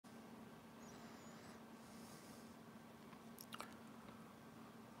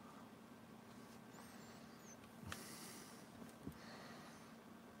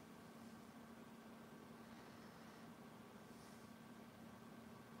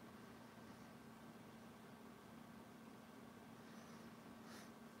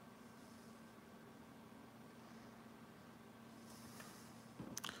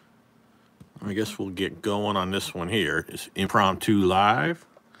I guess we'll get going on this one here. It's Impromptu Live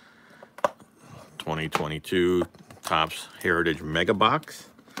 2022 Topps Heritage Mega Box,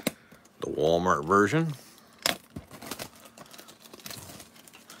 the Walmart version.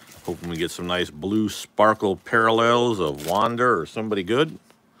 Hoping we get some nice blue sparkle parallels of Wanda or somebody good.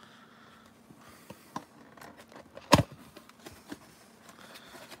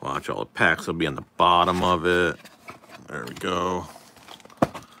 Watch, all the packs will be on the bottom of it. There we go.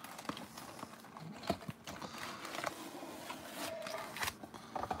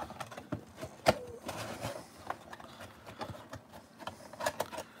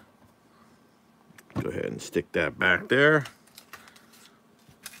 Go ahead and stick that back there.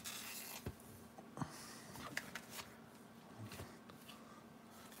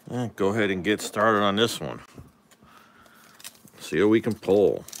 And go ahead and get started on this one. See what we can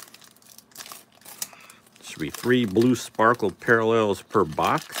pull. Should be 3 blue sparkle parallels per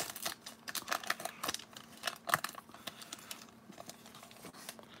box.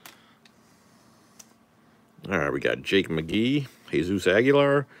 All right, we got Jake McGee, Jesus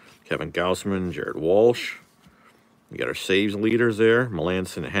Aguilar, Kevin Gausman, Jared Walsh. We got our saves leaders there,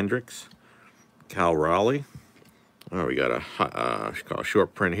 Melanson Hendricks, Cal Raleigh. Oh, we got a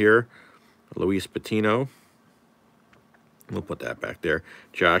short print here, Luis Patino. We'll put that back there.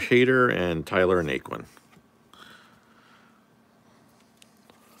 Josh Hader and Tyler Naquin.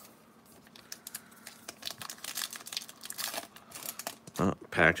 Oh,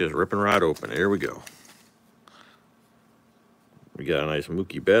 pack just ripping right open. Here we go. We got a nice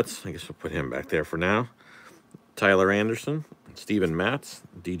Mookie Betts. I guess we'll put him back there for now. Tyler Anderson, Steven Matz,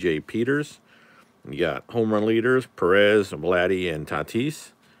 DJ Peters. You got home run leaders, Perez, Vladdy, and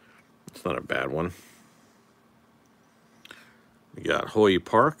Tatis. It's not a bad one. We got Hoy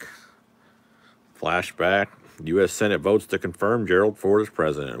Park. Flashback. U.S. Senate votes to confirm Gerald Ford as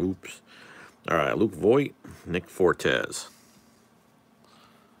president. Oops. All right, Luke Voigt, Nick Fortes.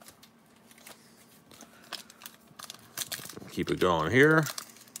 Keep it going here.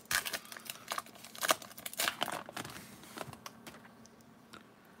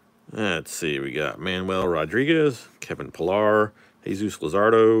 Let's see, we got Manuel Rodriguez, Kevin Pillar, Jesus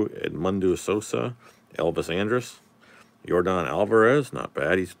Luzardo, Edmundo Sosa, Elvis Andrus, Yordan Alvarez, not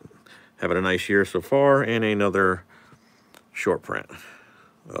bad. He's having a nice year so far. And another short print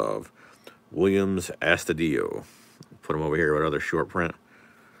of Williams Astudillo. Put him over here with another short print.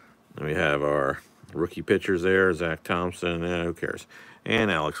 And we have our rookie pitchers there, Zach Thompson, who cares,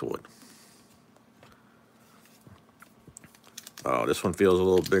 and Alex Wood. Oh, this one feels a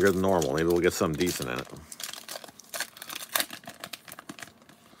little bigger than normal. Maybe we'll get something decent in it.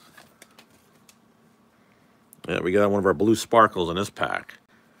 Yeah, we got one of our blue sparkles in this pack.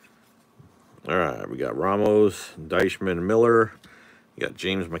 All right, we got Ramos, Deichmann, Miller. You got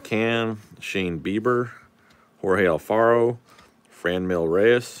James McCann, Shane Bieber, Jorge Alfaro, Franmil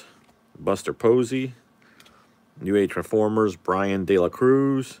Reyes, Buster Posey, New Age Reformers, Brian De La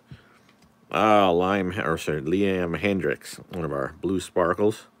Cruz. Liam Hendricks, one of our blue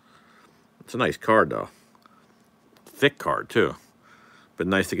sparkles. It's a nice card, though. Thick card, too. But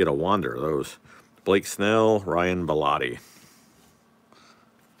nice to get a Wander of those. Blake Snell, Ryan Bellotti.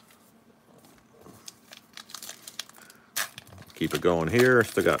 Keep it going here.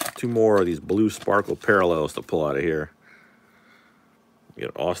 Still got 2 more of these blue sparkle parallels to pull out of here. We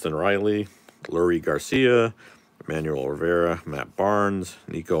got Austin Riley, Lurie Garcia, Emmanuel Rivera, Matt Barnes,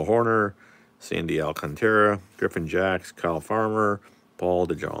 Nico Horner, Sandy Alcantara, Griffin Jacks, Kyle Farmer, Paul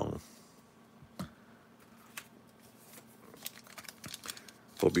DeJong.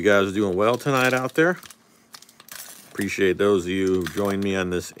 Hope you guys are doing well tonight out there. Appreciate those of you who joined me on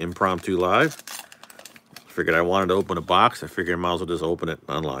this impromptu live. Figured I wanted to open a box. I figured I might as well just open it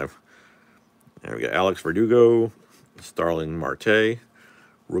on live. There we got Alex Verdugo, Starling Marte,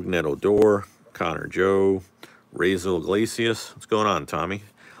 Rugnet Odor, Connor Joe, Razel Iglesias. What's going on, Tommy?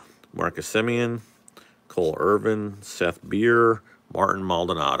 Marcus Semien, Cole Irvin, Seth Beer, Martin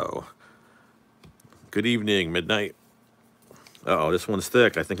Maldonado. Good evening, midnight. Uh-oh, this one's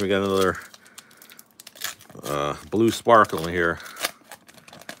thick. I think we got another blue sparkle in here.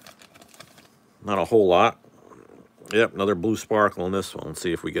 Not a whole lot. Yep, another blue sparkle in this one. Let's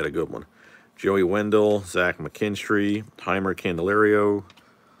see if we get a good one. Joey Wendell, Zach McKinstry, Heimer Candelario.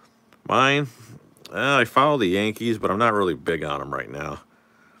 Mine, I follow the Yankees, but I'm not really big on them right now.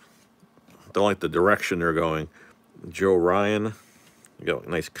 Don't like the direction they're going. Joe Ryan. We got a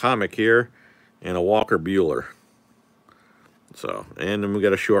nice comic here. And a Walker Buehler. So, and then we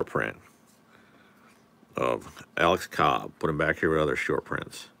got a short print of Alex Cobb. Put him back here with other short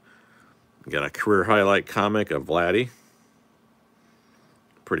prints. We got a career highlight comic of Vladdy.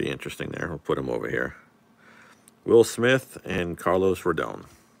 pretty interesting there. We'll put him over here. Will Smith and Carlos Rodon.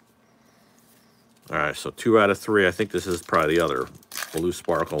 All right, so 2 out of 3. I think this is probably the other blue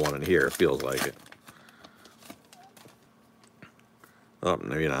sparkle one in here. It feels like it. Oh,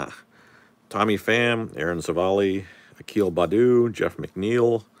 maybe not. Tommy Pham, Aaron Zavalli, Akil Baddoo, Jeff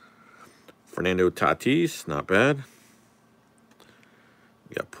McNeil, Fernando Tatis, not bad.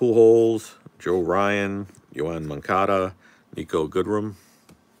 We got Pujols, Joe Ryan, Yohan Moncada, Nico Goodrum.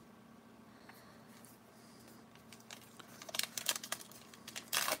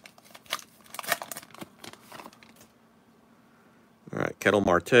 All right, Kettle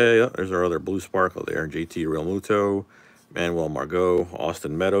Marte. Oh, there's our other blue sparkle there. JT Realmuto, Manuel Margot,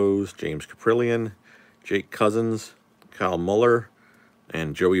 Austin Meadows, James Caprillion, Jake Cousins, Kyle Muller,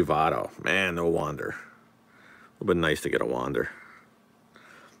 and Joey Votto. Man, no Wander. It would have been nice to get a Wander.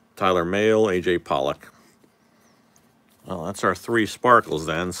 Tyler Mahle, AJ Pollock. Well, that's our 3 sparkles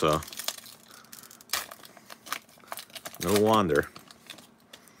then, so no Wander.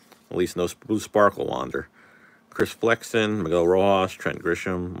 At least no blue sparkle Wander. Chris Flexen, Miguel Rojas, Trent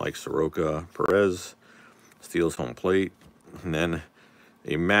Grisham, Mike Soroka, Perez, steals home plate. And then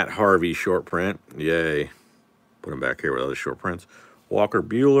a Matt Harvey short print. Yay. Put him back here with other short prints. Walker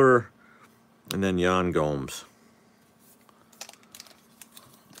Buehler, and then Yan Gomes.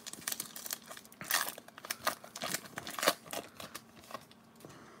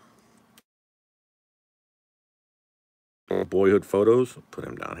 Boyhood photos. Put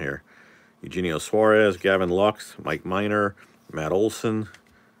him down here. Eugenio Suarez, Gavin Lux, Mike Minor, Matt Olson.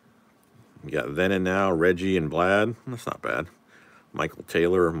 We got Then and Now, Reggie and Vlad. That's not bad. Michael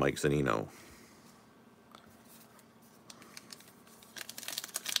Taylor, Mike Zunino.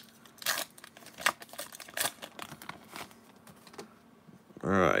 All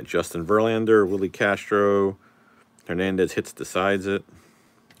right, Justin Verlander, Willie Castro, Hernandez hits, decides it.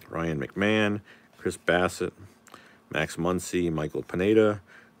 Ryan McMahon, Chris Bassett, Max Muncy, Michael Pineda,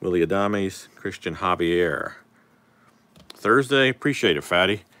 Willie Adames, Christian Javier. Thursday, appreciate it,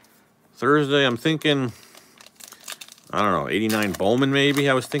 Fatty. Thursday, I'm thinking, I don't know, 89 Bowman maybe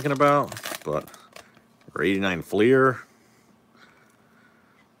I was thinking about, but, or 89 Fleer.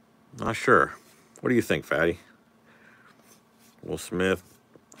 Not sure. What do you think, Fatty? Will Smith.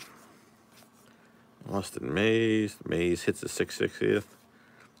 Austin Mays. Mays hits the 660th.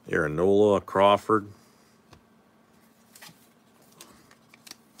 Aaron Nola, Crawford.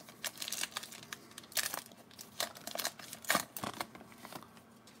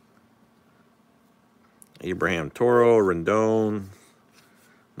 Abraham Toro, Rendon.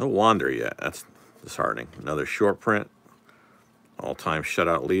 No Wander yet. That's disheartening. Another short print. All-time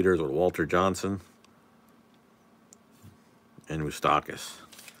shutout leaders with Walter Johnson and Moustakas.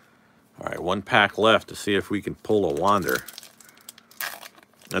 All right, 1 pack left to see if we can pull a Wander.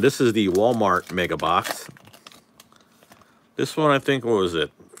 Now, this is the Walmart Mega Box. This one, I think, what was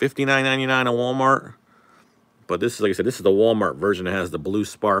it? $59.99 at Walmart. But this is, like I said, this is the Walmart version that has the blue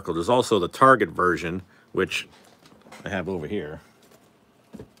sparkle. There's also the Target version, which I have over here.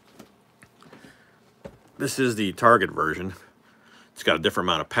 This is the Target version. It's got a different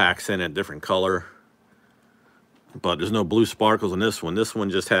amount of packs in it, different color. But there's no blue sparkles in this one. This one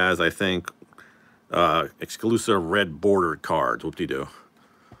just has, I think, exclusive red bordered cards. Whoop-de-doo.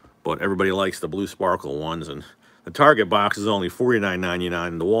 But everybody likes the blue sparkle ones. And the Target box is only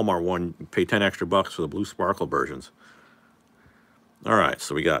 $49.99. The Walmart one, you pay 10 extra bucks for the blue sparkle versions. All right,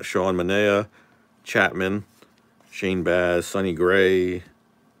 so we got Sean Manaea, Chapman, Shane Baz, Sonny Gray,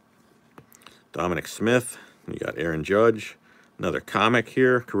 Dominic Smith. We got Aaron Judge. Another comic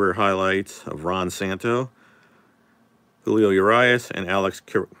here, career highlights of Ron Santo, Julio Urias, and Alex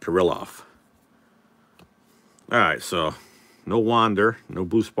Kirilloff. All right, so no Wander, no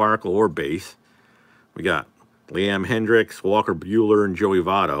blue sparkle or base. We got Liam Hendricks, Walker Buehler, and Joey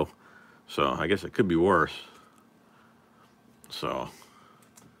Votto. So I guess it could be worse. So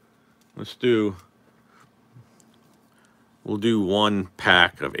let's do, we'll do 1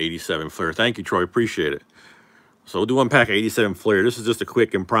 pack of 87 Flair. Thank you, Troy, appreciate it. So we'll do 1 pack of 87 Flair. This is just a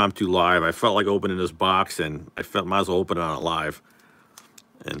quick impromptu live. I felt like opening this box, and I felt might as well open it on it live.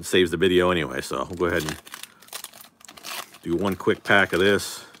 And saves the video anyway, so we'll go ahead and do 1 quick pack of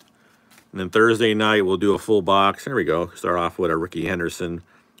this. And then Thursday night, we'll do a full box. There we go. Start off with a Ricky Henderson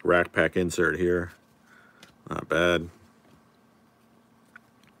rack pack insert here. Not bad.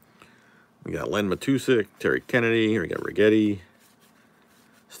 We got Len Matusik, Terry Kennedy. We got Righetti,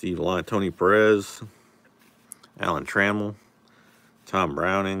 Steve Lyon, Tony Perez, Alan Trammell, Tom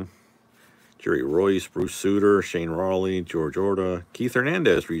Browning, Jerry Royce, Bruce Sutter, Shane Rawley, George Orta, Keith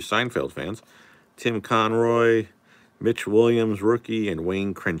Hernandez for you Seinfeld fans, Tim Conroy, Mitch Williams, rookie, and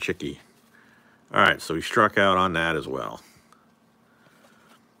Wayne Krenchicki. All right, so he struck out on that as well.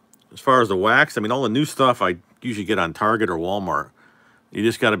 As far as the wax, I mean, all the new stuff I usually get on Target or Walmart. You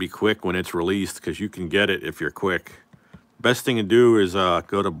just got to be quick when it's released because you can get it if you're quick. Best thing to do is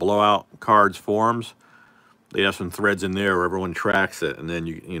go to Blowout Cards forums. They have some threads in there where everyone tracks it, and then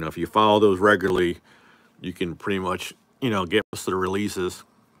you know if you follow those regularly, you can pretty much get most of the releases,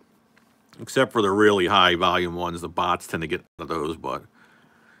 except for the really high volume ones. The bots tend to get out of those, but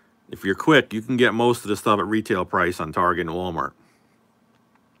if you're quick, you can get most of the stuff at retail price on Target and Walmart.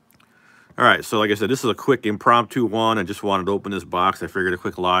 All right, so like I said, this is a quick impromptu one. I just wanted to open this box. I figured a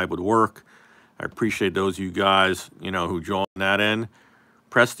quick live would work. I appreciate those of you guys, who joined that in.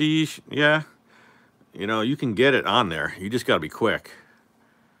 Prestige, yeah. You can get it on there. You just got to be quick.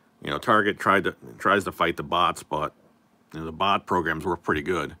 Target tries to fight the bots, but the bot programs work pretty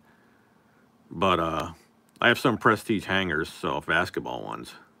good. But I have some Prestige hangers, so basketball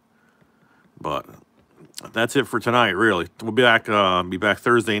ones. But that's it for tonight, really. We'll be back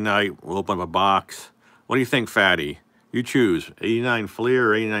Thursday night. We'll open up a box. What do you think, Fatty? You choose 89 Fleer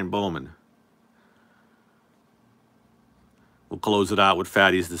or 89 Bowman. We'll close it out with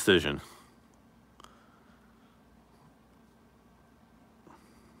Fatty's decision.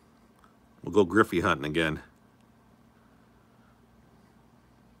 We'll go Griffey hunting again.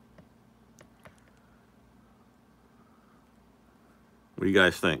 What do you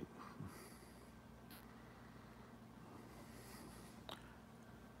guys think?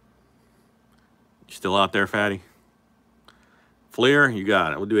 You still out there, Fatty? Fleer, you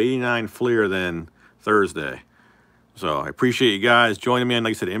got it. We'll do 89 Fleer then Thursday. So I appreciate you guys joining me. And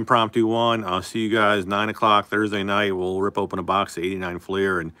like I said, impromptu one. I'll see you guys 9 o'clock Thursday night. We'll rip open a box of 89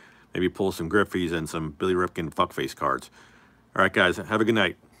 Fleer and maybe pull some Griffeys and some Billy Ripken fuckface cards. All right, guys, have a good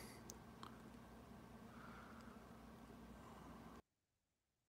night.